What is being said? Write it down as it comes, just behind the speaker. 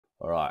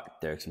All right,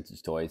 Derek's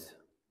Vintage Toys,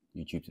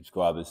 YouTube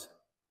subscribers,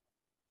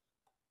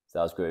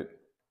 sales group.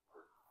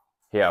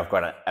 Here I've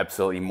got an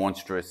absolutely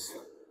monstrous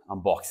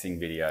unboxing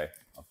video.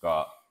 I've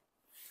got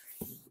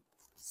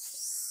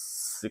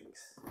six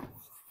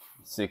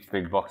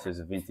big boxes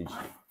of vintage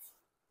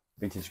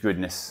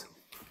goodness.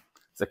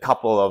 There's a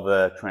couple of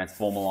the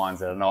Transformer lines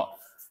that are not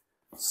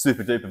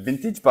super duper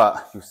vintage,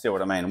 but you'll see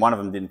what I mean. One of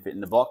them didn't fit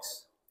in the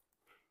box.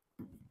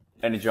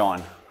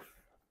 Energon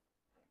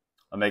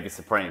Omega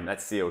Supreme,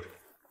 that's sealed.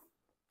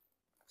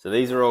 So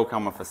these are all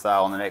coming for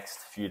sale in the next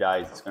few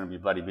days. It's going to be a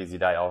bloody busy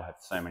day. I'll have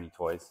so many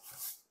toys.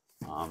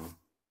 Don't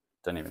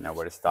even know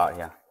where to start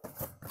here.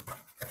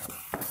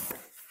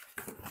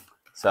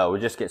 So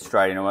we'll just get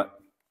straight into it.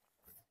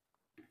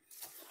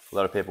 A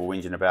lot of people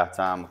whinging about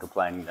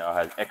complaining that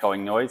I had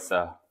echoing noise.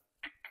 So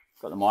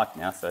I've got the mic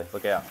now, so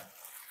look out.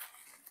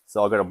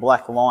 So I've got a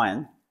black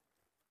lion.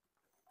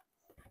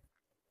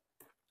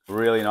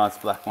 Really nice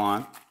black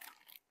lion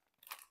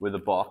with a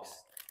box.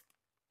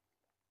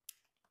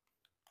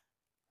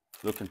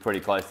 Looking pretty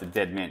close to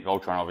dead mint.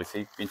 Voltron,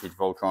 obviously. Vintage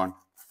Voltron.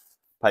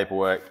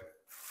 Paperwork.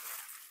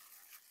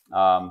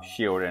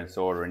 Shield and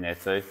sword are in there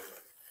too.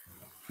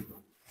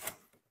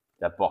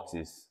 That box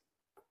is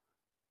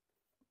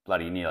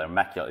bloody nearly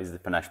immaculate. These are the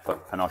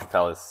Panache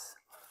Palace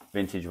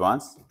vintage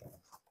ones.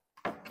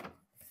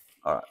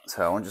 Alright,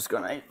 so I'm just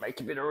going to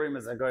make a bit of room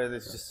as I go.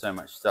 There's just so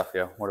much stuff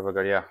here. What have I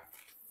got here?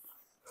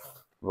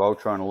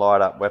 Voltron light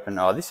up weapon.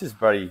 Oh, this is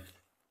bloody...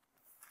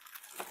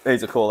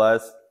 These are cool,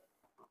 those.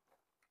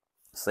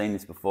 Seen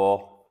this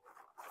before.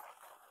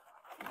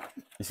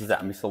 This is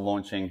that missile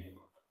launching.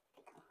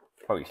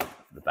 Probably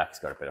the back's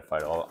got a better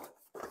photo of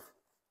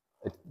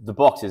it. The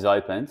box is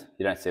opened.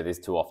 You don't see this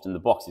too often. The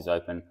box is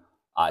open.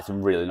 It's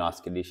in really nice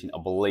condition. I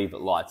believe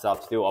it lights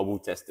up still. I will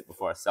test it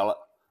before I sell it.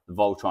 The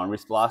Voltron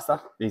wrist blaster.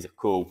 These are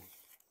cool.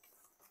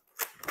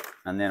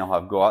 And then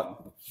I've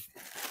got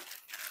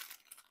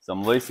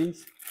some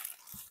Lucy's.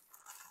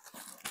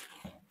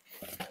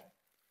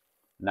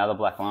 Another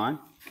black line.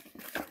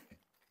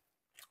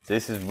 So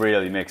this is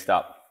really mixed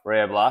up.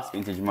 Rio Blast,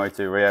 vintage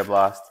Motu Rio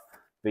Blast,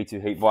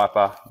 V2 Heat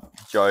Viper,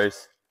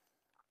 Joe's,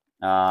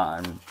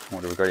 and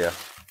what do we got here?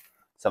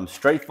 Some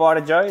Street Fighter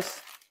Joe's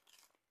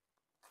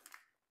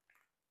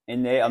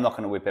in there. I'm not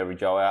going to whip every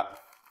Joe out.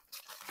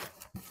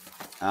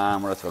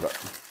 What else have I got?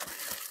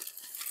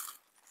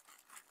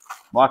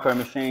 Micro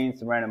machines,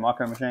 some random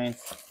micro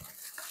machines,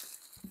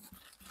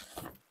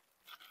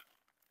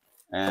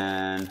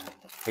 and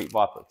Heat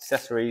Viper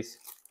accessories,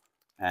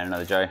 and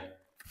another Joe.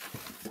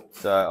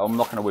 So I'm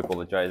not going to whip all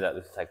the Joes out.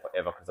 This will take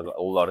forever because I've got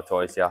a lot of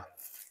toys here.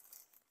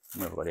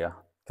 What have I got here?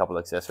 A couple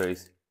of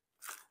accessories,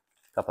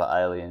 a couple of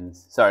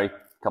aliens. Sorry, a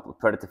couple of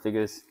Predator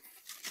figures.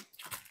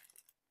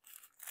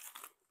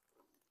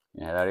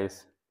 Yeah, that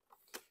is.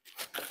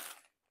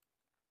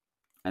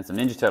 And some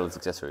Ninja Turtles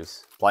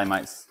accessories.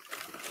 Playmates,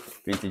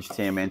 vintage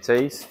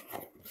TMNTs.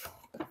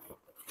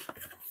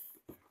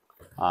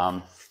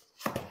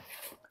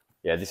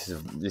 Yeah, this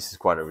is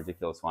quite a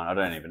ridiculous one. I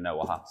don't even know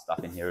what half the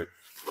stuff in here.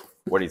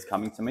 What is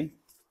coming to me.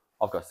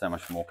 I've got so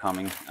much more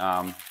coming.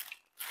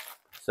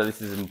 So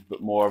this is a bit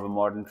more of a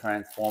modern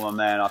Transformer,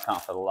 man. I can't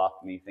for the life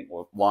of me think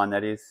what line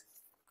that is.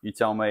 You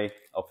tell me,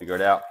 I'll figure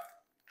it out.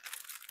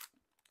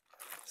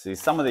 See,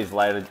 some of these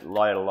later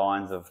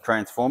lines of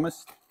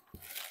Transformers.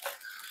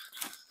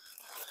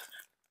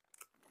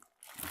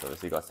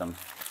 Obviously got some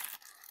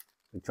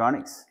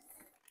electronics.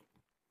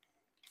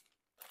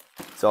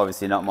 It's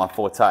obviously not my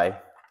forte.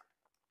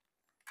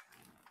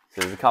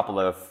 So there's a couple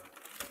of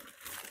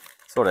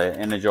sort of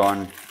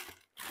Energon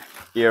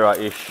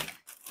era-ish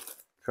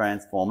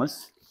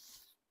Transformers.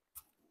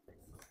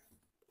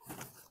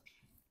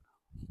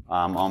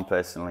 I'm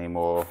personally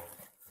more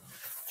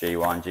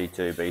G1,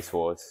 G2, Beast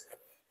Wars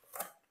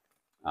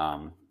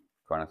kind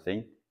of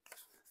thing.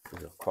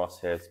 There's a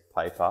Crosshairs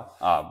paper,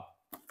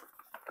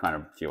 kind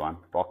of G1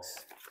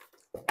 box.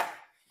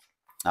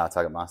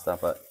 Target Master,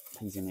 but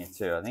he's in here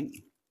too, I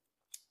think.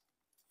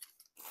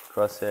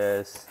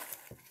 Crosshairs.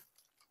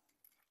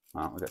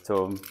 We've got two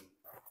of them.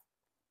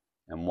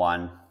 And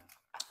one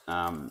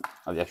of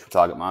the actual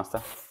Target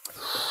Master.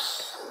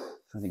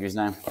 I think his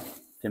name.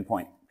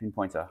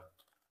 Pinpointer.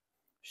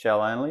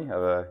 Shell only.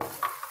 Alright.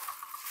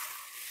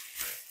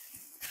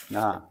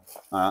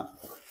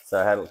 So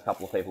I had a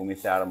couple of people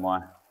miss out on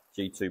my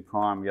G2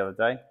 Prime the other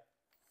day.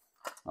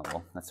 Oh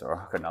well, that's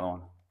alright. I've got another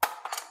one.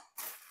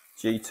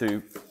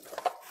 G2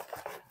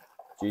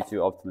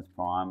 Optimus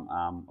Prime,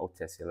 or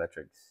Tesla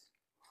Electrics.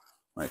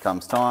 When it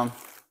comes time.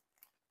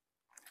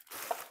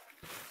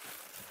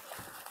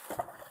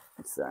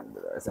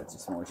 That's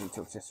just small G2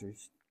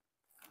 accessories.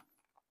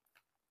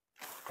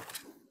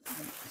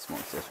 Small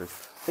accessories.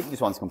 I think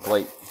this one's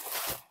complete.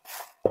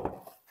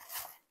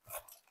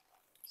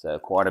 So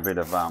quite a bit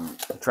of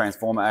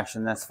Transformer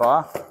action thus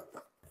far.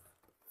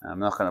 I'm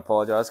not going to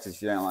apologise because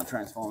if you don't like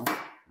Transformers,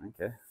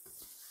 okay.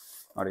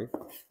 Alrighty.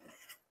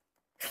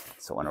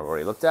 So one I've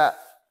already looked at.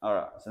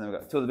 Alright, so then we've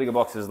got two of the bigger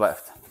boxes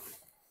left.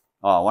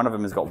 Oh, one of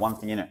them has got one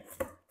thing in it.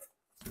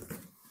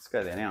 Let's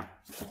go there now.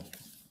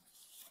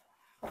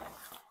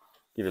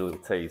 give you a little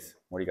tease.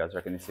 What do you guys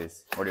reckon this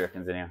is? What do you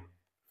reckon's in here?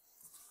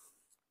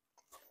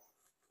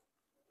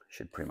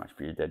 Should pretty much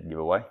be a dead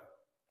giveaway.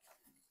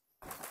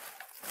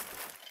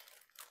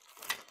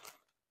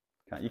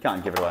 You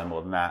can't give it away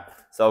more than that.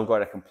 So I've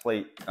got a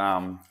complete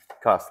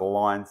cast of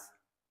lines.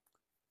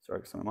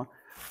 Sorry, something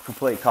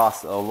complete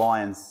cast of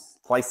lions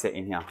playset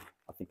in here.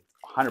 I think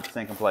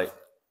 100% complete.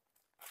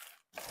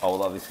 I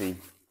will obviously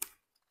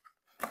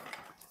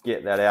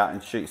get that out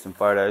and shoot some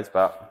photos,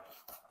 but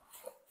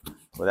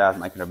without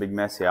making a big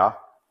mess here,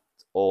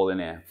 it's all in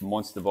there.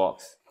 Monster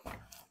box.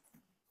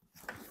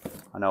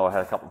 I know I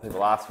had a couple of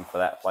people asking for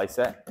that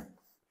playset.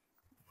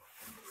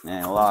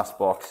 And the last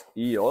box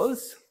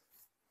is,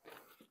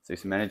 see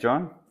some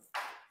Energon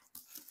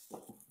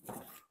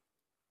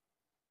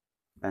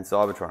and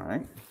Cybertron, I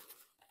think.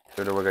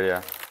 So what do we got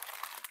here?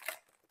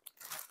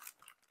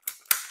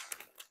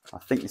 I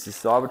think this is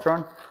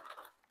Cybertron,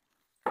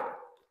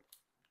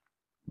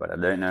 but I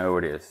don't know who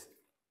it is.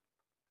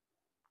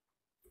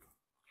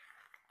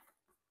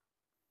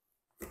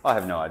 I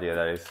have no idea who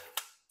that is.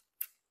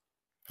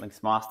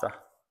 Link's Master.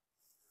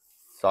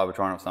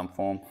 Cybertron of some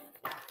form.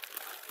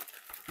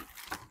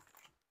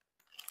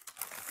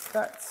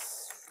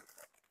 That's,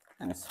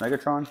 and it's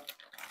Megatron. Is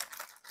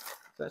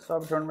that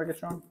Cybertron,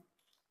 Megatron?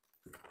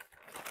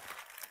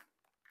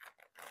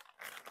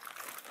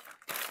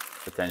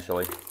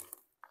 Potentially.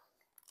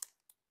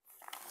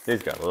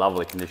 These got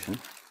lovely condition.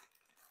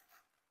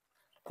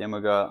 Then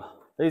we got,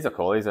 these are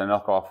cool, these are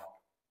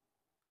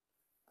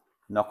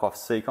knockoff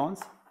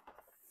Seacons.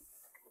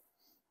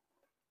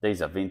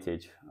 These are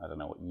vintage. I don't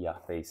know what year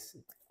these,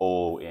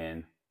 all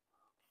in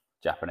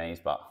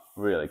Japanese, but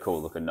really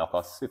cool looking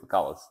knockoffs, super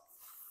colors.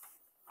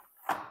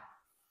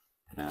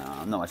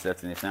 Not much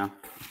left in this now.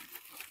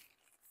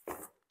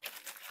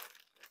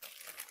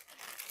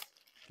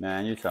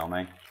 Man, you tell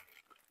me.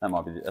 That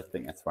might be, I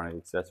think that's one of the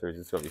accessories.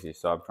 It's obviously a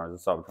Cybertron.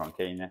 There's a Cybertron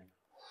key in there.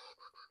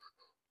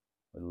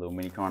 With a little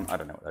Minicon. I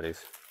don't know what that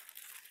is.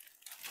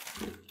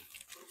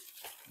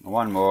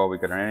 One more. We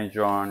got an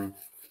Energon.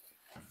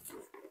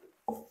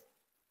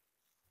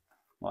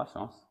 Well, that's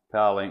nice.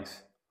 Power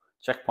Links.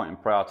 Checkpoint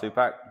and Prowl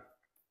 2-pack.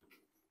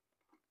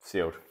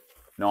 Sealed.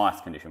 Nice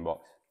condition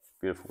box.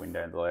 Beautiful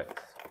window and the legs.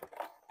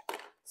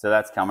 So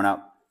that's coming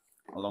up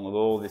along with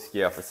all this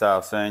gear for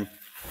sale soon.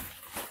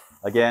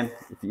 Again,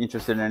 if you're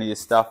interested in any of this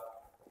stuff,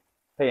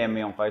 PM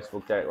me on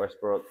Facebook, Derek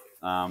Westbrook.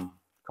 Comment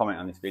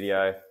on this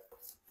video.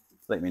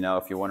 Let me know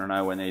if you want to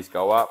know when these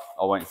go up.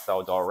 I won't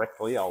sell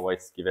directly. I'll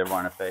always give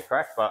everyone a fair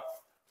crack. But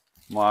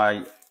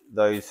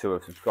those who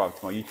have subscribed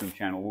to my YouTube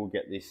channel will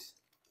get this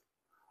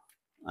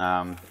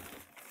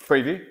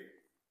preview,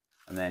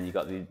 and then you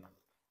got the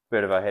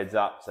bit of a heads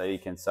up, so you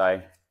can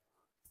say,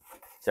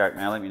 Derek,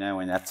 man, let me know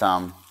when that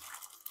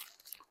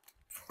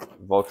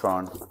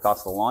Voltron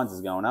Castle Lines is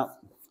going up,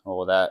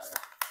 or that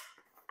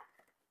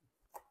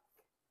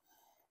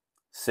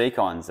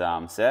Seacons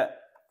set,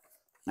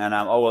 and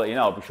I will let you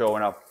know. I'll be sure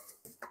when I'm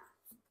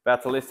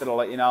about to list it, I'll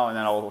let you know, and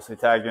then I'll also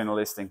tag you in the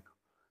listing.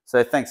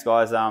 So thanks,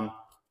 guys.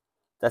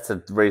 That's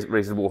a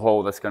reasonable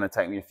haul. That's going to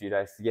take me a few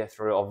days to get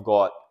through. I've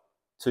got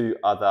 2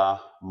 other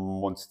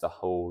monster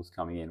hauls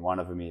coming in. One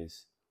of them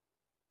is,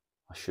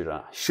 should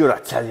I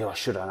tell you, or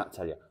should I not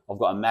tell you? I've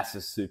got a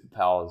massive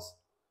Superpowers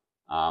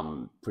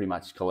pretty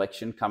much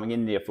collection coming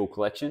in, near full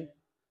collection.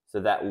 So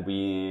that will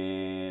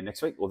be in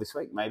next week or this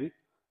week maybe.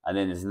 And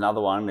then there's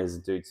another one. There's a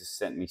dude just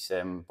sent me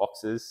some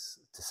boxes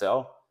to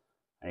sell.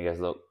 And he goes,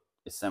 look,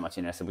 it's so much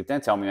interest. But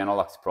don't tell me, man, I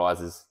like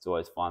surprises. It's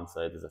always fun.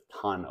 So there's a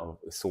ton of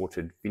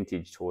assorted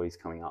vintage toys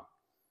coming up.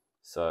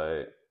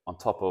 So on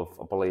top of,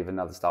 I believe,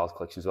 another Star Wars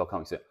collection as well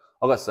coming soon.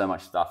 I've got so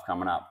much stuff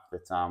coming up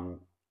that I'm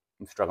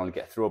struggling to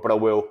get through it, but I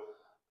will.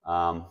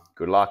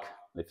 Good luck.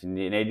 If you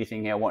need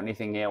anything here, want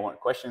anything here, want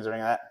questions or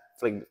anything like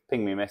that,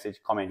 ping me a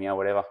message, comment here,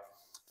 whatever.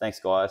 Thanks,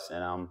 guys.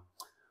 And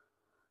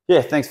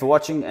yeah, thanks for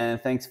watching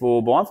and thanks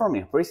for buying from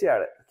me.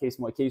 Appreciate it.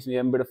 It keeps me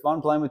having a bit of fun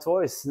playing with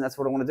toys. And that's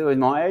what I want to do at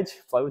my age,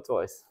 play with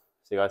toys.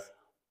 See you guys.